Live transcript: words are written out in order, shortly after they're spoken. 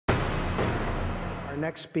Our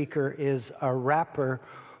next speaker is a rapper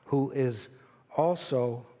who is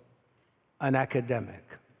also an academic.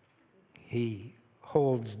 He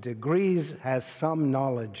holds degrees, has some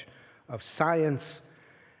knowledge of science,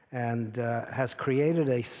 and has created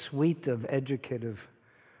a suite of educative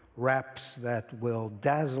raps that will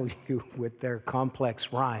dazzle you with their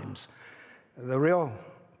complex rhymes. The real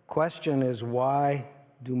question is, why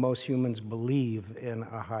do most humans believe in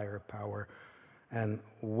a higher power? And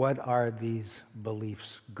what are these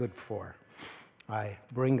beliefs good for? I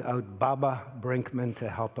bring out Baba Brinkman to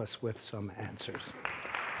help us with some answers.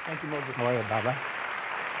 Thank you, Moses. How are you, Baba?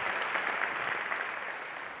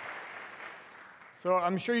 So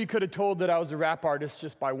I'm sure you could have told that I was a rap artist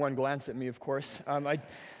just by one glance at me, of course.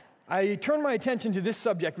 I turned my attention to this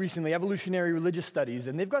subject recently, evolutionary religious studies,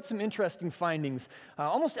 and they've got some interesting findings.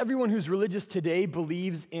 Almost everyone who's religious today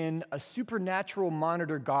believes in a supernatural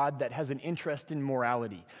monitor God that has an interest in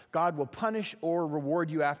morality. God will punish or reward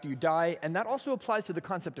you after you die, and that also applies to the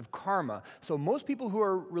concept of karma. So most people who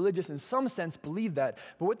are religious in some sense believe that,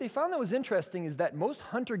 but what they found that was interesting is that most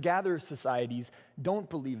hunter-gatherer societies don't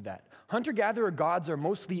believe that. Hunter-gatherer gods are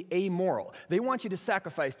mostly amoral. They want you to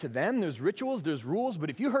sacrifice to them. There's rituals, there's rules, but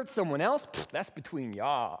if you hurt someone else, that's between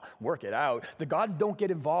y'all. Work it out. The gods don't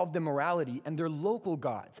get involved in morality, and they're local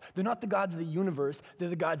gods. They're not the gods of the universe. They're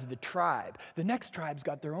the gods of the tribe. The next tribe's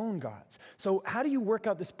got their own gods. So how do you work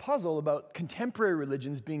out this puzzle about contemporary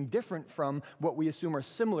religions being different from what we assume are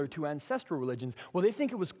similar to ancestral religions? Well, they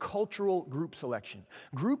think it was cultural group selection.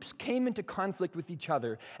 Groups came into conflict with each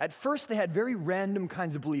other. At first, they had very random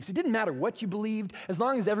kinds of beliefs. It didn't matter what you believed, as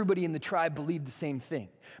long as everybody in the tribe believed the same thing.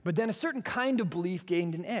 But then a certain kind of belief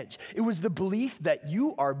gained an edge. It was the belief that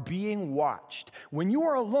you are being watched. When you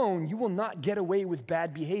are alone, you will not get away with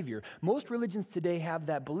bad behavior. Most religions today have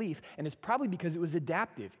that belief, and it's probably because it was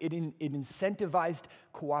adaptive. It incentivized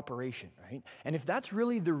cooperation, right? And if that's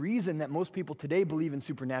really the reason that most people today believe in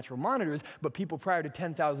supernatural monitors, but people prior to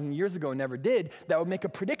 10,000 years ago never did, that would make a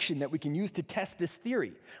prediction that we can use to test this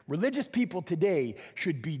theory. Religious people today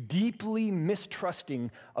should be deeply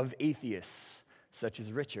mistrusting of atheists, such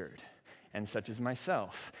as Richard, and such as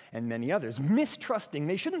myself, and many others. Mistrusting.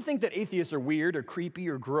 They shouldn't think that atheists are weird or creepy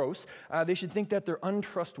or gross. They should think that they're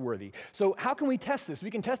untrustworthy. So how can we test this?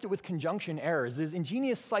 We can test it with conjunction errors. There's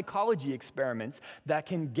ingenious psychology experiments that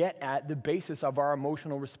can get at the basis of our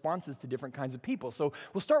emotional responses to different kinds of people. So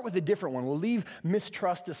we'll start with a different one. We'll leave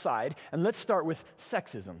mistrust aside, and let's start with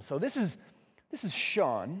sexism. So this is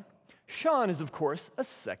Sean. Sean is, of course, a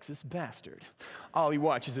sexist bastard. All he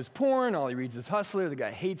watches is porn, all he reads is Hustler, the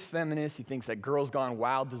guy hates feminists, he thinks that Girls Gone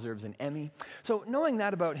Wild deserves an Emmy. So knowing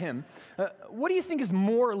that about him, what do you think is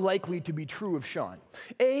more likely to be true of Sean?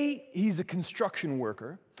 A, he's a construction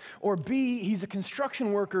worker, or B, he's a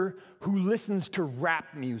construction worker who listens to rap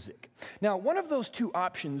music. Now, one of those two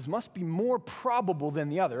options must be more probable than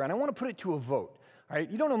the other, and I want to put it to a vote. All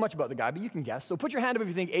right? You don't know much about the guy, but you can guess. So put your hand up if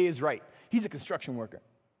you think A is right. He's a construction worker.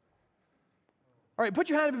 All right, put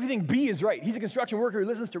your hand up if you think B is right. He's a construction worker who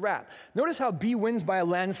listens to rap. Notice how B wins by a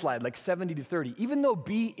landslide, like 70-30, even though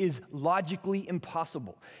B is logically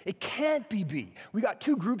impossible. It can't be B. We got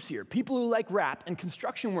two groups here, people who like rap and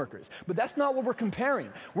construction workers. But that's not what we're comparing.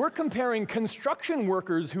 We're comparing construction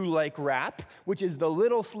workers who like rap, which is the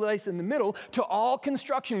little slice in the middle, to all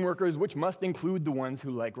construction workers, which must include the ones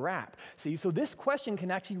who like rap. See, so this question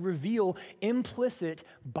can actually reveal implicit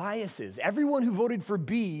biases. Everyone who voted for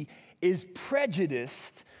B is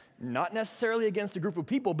prejudiced, not necessarily against a group of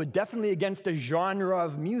people, but definitely against a genre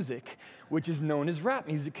of music, which is known as rap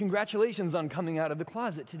music. Congratulations on coming out of the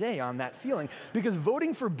closet today on that feeling, because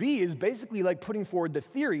voting for B is basically like putting forward the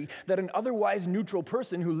theory that an otherwise neutral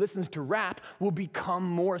person who listens to rap will become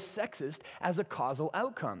more sexist as a causal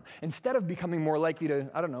outcome, instead of becoming more likely to,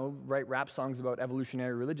 I don't know, write rap songs about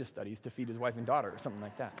evolutionary religious studies to feed his wife and daughter or something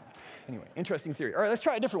like that. Anyway, interesting theory. All right, let's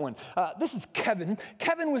try a different one. This is Kevin.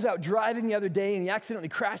 Kevin was out driving the other day, and he accidentally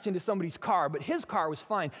crashed into somebody's car, but his car was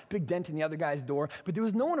fine. Big dent in the other guy's door, but there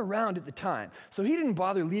was no one around at the time. So he didn't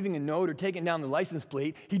bother leaving a note or taking down the license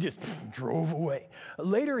plate. He just drove away.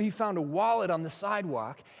 Later, he found a wallet on the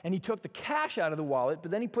sidewalk, and he took the cash out of the wallet,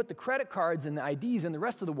 but then he put the credit cards and the IDs and the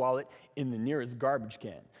rest of the wallet in the nearest garbage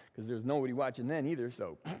can, because there was nobody watching then either,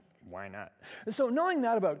 so why not? So knowing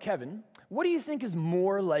that about Kevin, what do you think is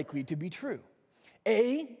more likely to be true?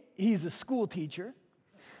 A, he's a school teacher,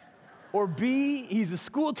 or B, he's a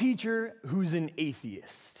school teacher who's an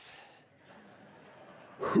atheist.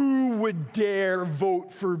 Who would dare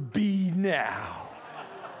vote for B now?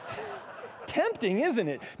 tempting, isn't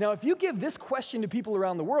it? Now, if you give this question to people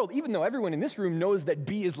around the world, even though everyone in this room knows that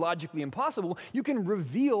B is logically impossible, you can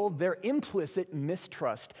reveal their implicit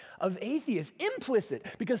mistrust of atheists. Implicit,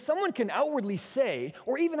 because someone can outwardly say,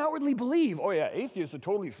 or even outwardly believe, oh yeah, atheists are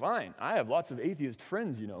totally fine. I have lots of atheist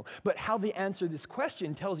friends, you know. But how they answer this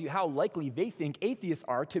question tells you how likely they think atheists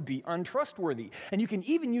are to be untrustworthy. And you can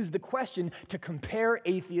even use the question to compare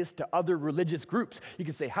atheists to other religious groups. You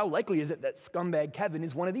can say, how likely is it that scumbag Kevin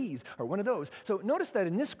is one of these or one of those? So notice that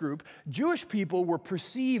in this group, Jewish people were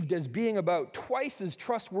perceived as being about twice as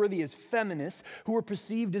trustworthy as feminists, who were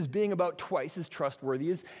perceived as being about twice as trustworthy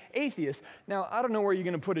as atheists. Now, I don't know where you're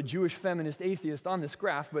going to put a Jewish feminist atheist on this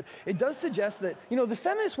graph, but it does suggest that, you know, the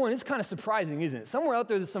feminist one is kind of surprising, isn't it? Somewhere out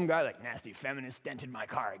there, there's some guy like, nasty feminist dented my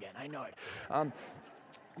car again. I know it.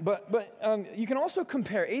 But you can also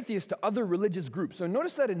compare atheists to other religious groups. So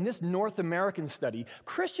notice that in this North American study,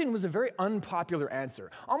 Christian was a very unpopular answer.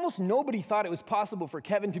 Almost nobody thought it was possible for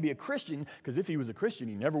Kevin to be a Christian, because if he was a Christian,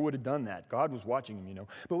 he never would have done that. God was watching him, you know.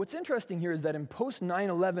 But what's interesting here is that in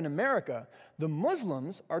post-9/11 America, the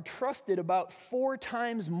Muslims are trusted about 4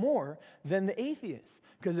 times more than the atheists,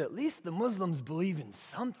 because at least the Muslims believe in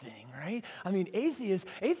something, right? I mean,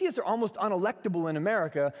 atheists are almost unelectable in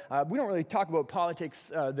America. We don't really talk about politics.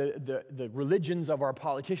 The religions of our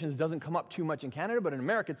politicians doesn't come up too much in Canada, but in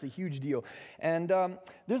America it's a huge deal. And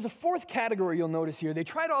there's a 4th category you'll notice here. They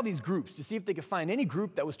tried all these groups to see if they could find any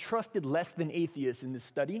group that was trusted less than atheists in this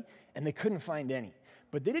study, and they couldn't find any.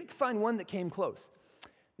 But they did find one that came close.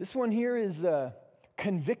 This one here is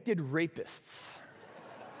convicted rapists.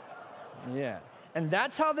 Yeah. And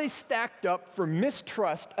that's how they stacked up for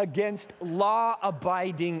mistrust against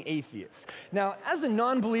law-abiding atheists. Now, as a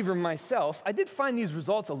non-believer myself, I did find these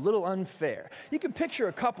results a little unfair. You can picture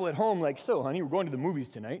a couple at home like, so, honey, we're going to the movies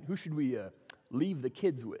tonight. Who should we leave the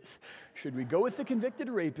kids with? Should we go with the convicted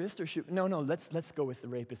rapist, or should... No, let's go with the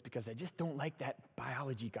rapist, because I just don't like that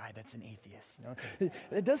biology guy that's an atheist. You know?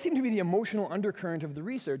 It does seem to be the emotional undercurrent of the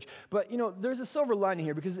research. But, you know, there's a silver lining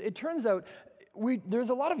here, because it turns out there's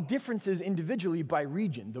a lot of differences individually by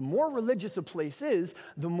region. The more religious a place is,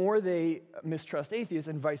 the more they mistrust atheists,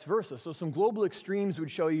 and vice versa. So some global extremes would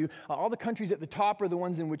show you all the countries at the top are the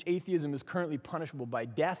ones in which atheism is currently punishable by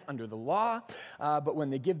death under the law. But when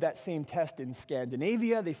they give that same test in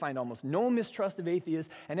Scandinavia, they find almost no mistrust of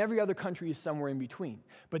atheists, and every other country is somewhere in between.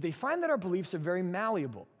 But they find that our beliefs are very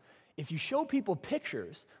malleable. If you show people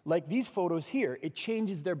pictures like these photos here, it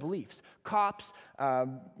changes their beliefs. Cops,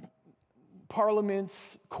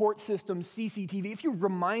 parliaments, court systems, CCTV, if you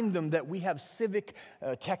remind them that we have civic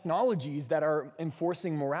technologies that are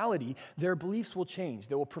enforcing morality, their beliefs will change.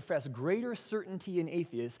 They will profess greater certainty in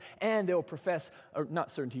atheists, and they will profess, or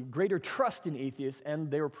not certainty, greater trust in atheists,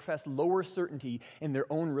 and they will profess lower certainty in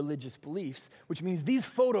their own religious beliefs, which means these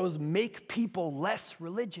photos make people less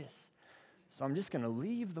religious. So I'm just going to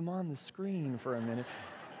leave them on the screen for a minute.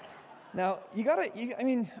 Now,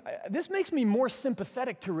 this makes me more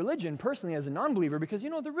sympathetic to religion personally as a non-believer, because, you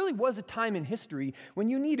know, there really was a time in history when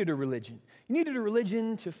you needed a religion. You needed a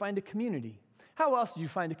religion to find a community. How else do you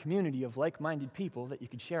find a community of like-minded people that you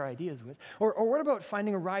could share ideas with? Or what about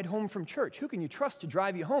finding a ride home from church? Who can you trust to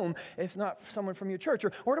drive you home if not someone from your church?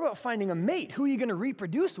 Or what about finding a mate? Who are you going to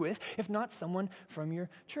reproduce with if not someone from your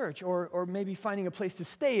church? Or maybe finding a place to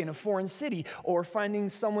stay in a foreign city, or finding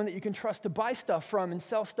someone that you can trust to buy stuff from and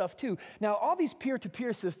sell stuff to. Now, all these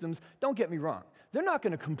peer-to-peer systems, don't get me wrong, they're not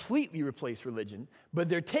going to completely replace religion, but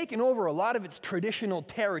they're taking over a lot of its traditional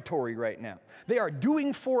territory right now. They are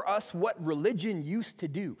doing for us what religion used to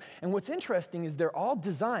do. And what's interesting is they're all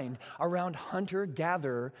designed around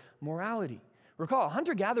hunter-gatherer morality. Recall,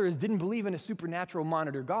 hunter-gatherers didn't believe in a supernatural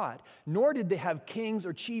monitor God, nor did they have kings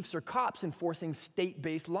or chiefs or cops enforcing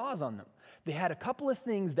state-based laws on them. They had a couple of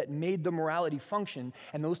things that made the morality function,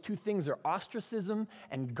 and those 2 things are ostracism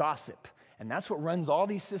and gossip. And that's what runs all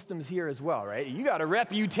these systems here as well, right? You got a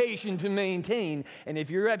reputation to maintain, and if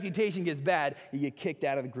your reputation gets bad, you get kicked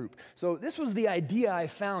out of the group. So this was the idea I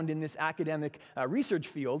found in this academic research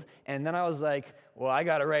field, and then I was like, well, I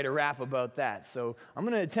got to write a rap about that. So I'm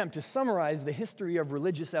going to attempt to summarize the history of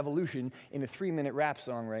religious evolution in a 3-minute rap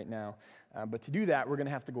song right now. But to do that, we're going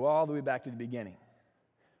to have to go all the way back to the beginning.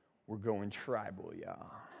 We're going tribal, y'all.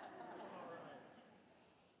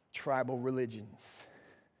 Tribal religions.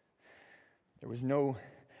 There was no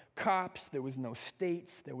cops, there was no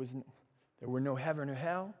states, there were no heaven or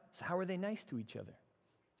hell. So how were they nice to each other?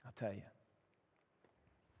 I'll tell you.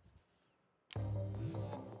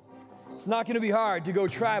 It's not going to be hard to go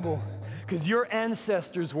tribal, because your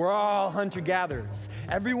ancestors were all hunter-gatherers.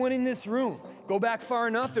 Everyone in this room, go back far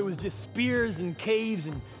enough, it was just spears and caves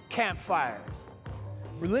and campfires.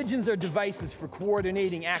 Religions are devices for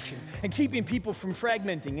coordinating action and keeping people from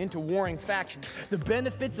fragmenting into warring factions. The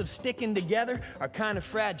benefits of sticking together are kind of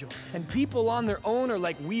fragile, and people on their own are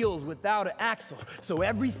like wheels without an axle. So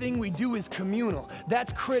everything we do is communal.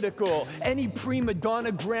 That's critical. Any prima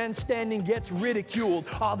donna grandstanding gets ridiculed.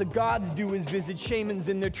 All the gods do is visit shamans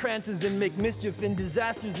in their trances and make mischief and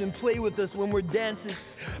disasters and play with us when we're dancing.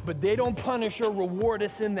 But they don't punish or reward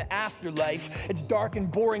us in the afterlife. It's dark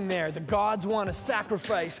and boring there. The gods want to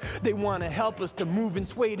sacrifice. They want to help us to move and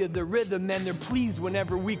sway to the rhythm, and they're pleased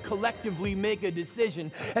whenever we collectively make a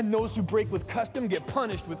decision. And those who break with custom get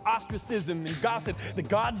punished with ostracism and gossip. The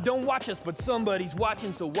gods don't watch us, but somebody's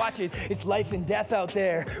watching, so watch it. It's life and death out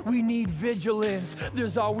there. We need vigilance.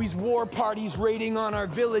 There's always war parties raiding on our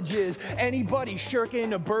villages. Anybody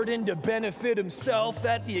shirking a burden to benefit himself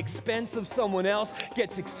at the expense of someone else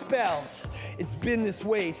gets expelled. It's been this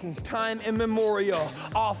way since time immemorial.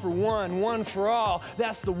 All for one, one for all.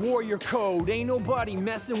 That's the warrior code. Ain't nobody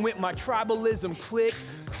messing with my tribalism. Click,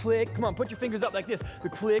 click. Come on, put your fingers up like this. The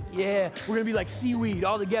click, yeah. We're gonna be like seaweed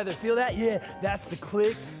all together. Feel that? Yeah, that's the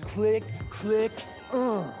click, click, click.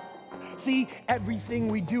 See, everything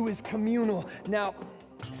we do is communal. Now,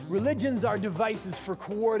 religions are devices for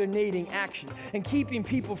coordinating action and keeping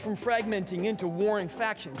people from fragmenting into warring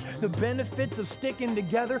factions. The benefits of sticking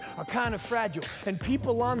together are kind of fragile, and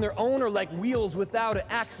people on their own are like wheels without an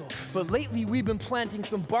axle. But lately we've been planting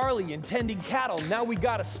some barley and tending cattle. Now we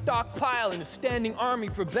got a stockpile and a standing army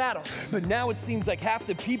for battle. But now it seems like half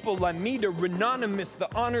the people like me are anonymous.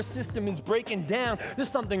 The honor system is breaking down.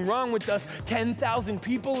 There's something wrong with us. 10,000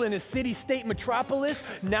 people in a city-state metropolis.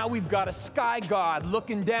 Now we've got a sky god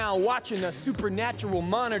looking down, watching us. Supernatural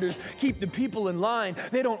monitors keep the people in line.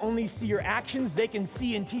 They don't only see your actions, they can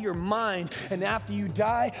see into your mind. And after you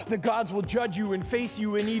die, the gods will judge you and face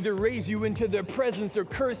you and either raise you into their presence or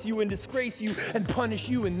curse you and disgrace you and punish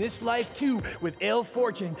you in this life too with ill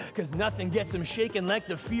fortune. Cause nothing gets them shaken like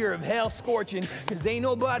the fear of hell scorching. Cause ain't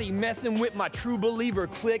nobody messing with my true believer.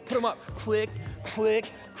 Click, put them up. Click,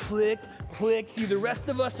 click, click, click. See, the rest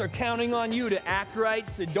of us are counting on you to act right,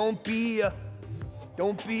 so don't be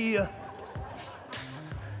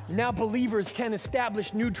Now believers can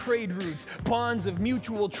establish new trade routes. Bonds of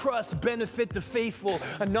mutual trust benefit the faithful.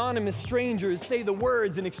 Anonymous strangers say the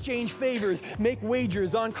words and exchange favors, make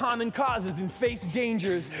wagers on common causes and face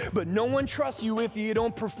dangers. But no one trusts you if you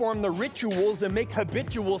don't perform the rituals and make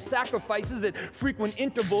habitual sacrifices at frequent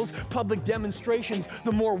intervals. Public demonstrations,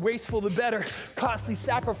 the more wasteful the better. Costly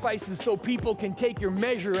sacrifices so people can take your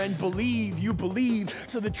measure and believe you believe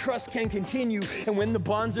so the trust can continue. And when the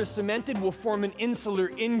bonds are cemented, we'll form an insular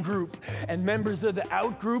in-group, and members of the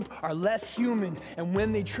out-group are less human, and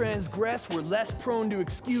when they transgress, we're less prone to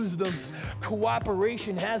excuse them.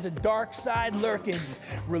 Cooperation has a dark side lurking.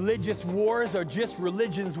 Religious wars are just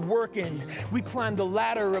religions working. We climbed the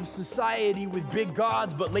ladder of society with big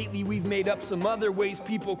gods, but lately we've made up some other ways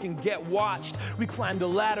people can get watched. We climbed the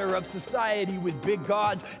ladder of society with big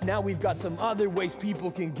gods, now we've got some other ways people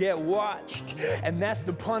can get watched. And that's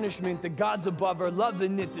the punishment. The gods above are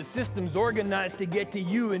loving it. The system's organized to get to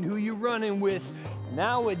you and who you're running with.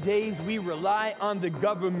 Nowadays we rely on the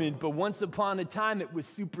government, but once upon a time it was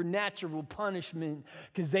supernatural punishment.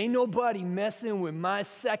 Cause ain't nobody messing with my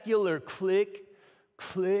secular click,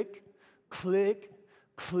 click, click,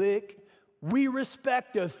 click. We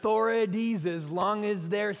respect authorities as long as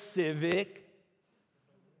they're civic.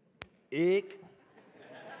 Ick.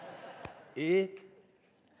 Ick.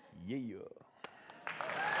 Yeah.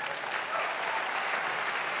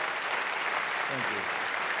 Thank you.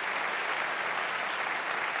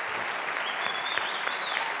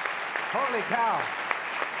 Holy cow.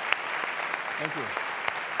 Thank you.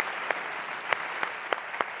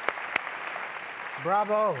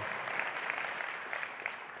 Bravo.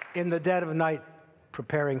 In the dead of night,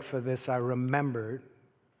 preparing for this, I remembered,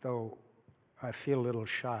 though I feel a little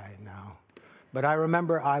shy now, but I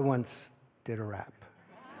remember I once did a rap.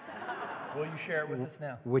 Will you share it with us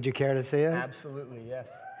now? Would you care to see it? Absolutely, yes.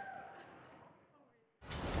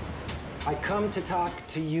 I come to talk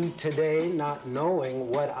to you today not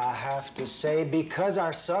knowing what I have to say because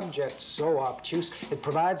our subject's so obtuse. It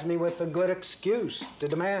provides me with a good excuse to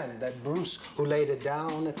demand that Bruce, who laid it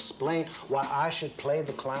down, explain why I should play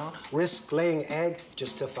the clown, risk laying egg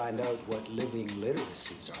just to find out what living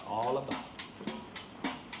literacies are all about.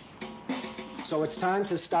 So it's time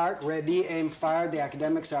to start. Ready, aim, fire. The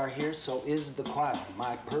academics are here, so is the choir.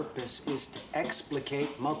 My purpose is to explicate.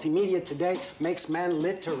 Multimedia today makes man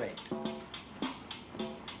literate.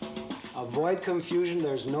 Avoid confusion,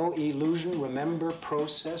 there's no illusion. Remember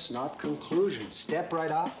process, not conclusion. Step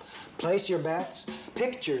right up, place your bets.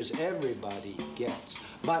 Pictures everybody gets.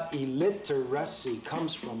 But illiteracy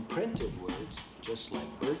comes from printed words, just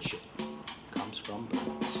like birdshit comes from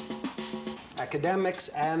birds. Academics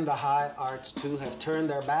and the high arts too have turned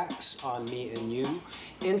their backs on me and you.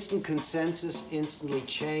 Instant consensus instantly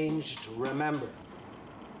changed. Remember,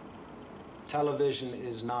 television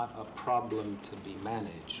is not a problem to be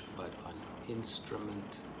managed, but an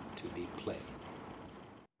instrument to be played.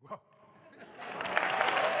 Whoa.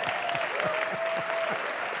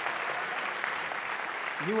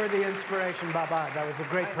 You were the inspiration, Baba. That was a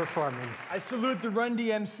great performance. I salute the Run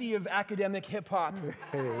DMC of academic hip-hop.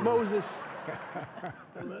 Moses.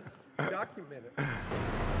 Let's document it.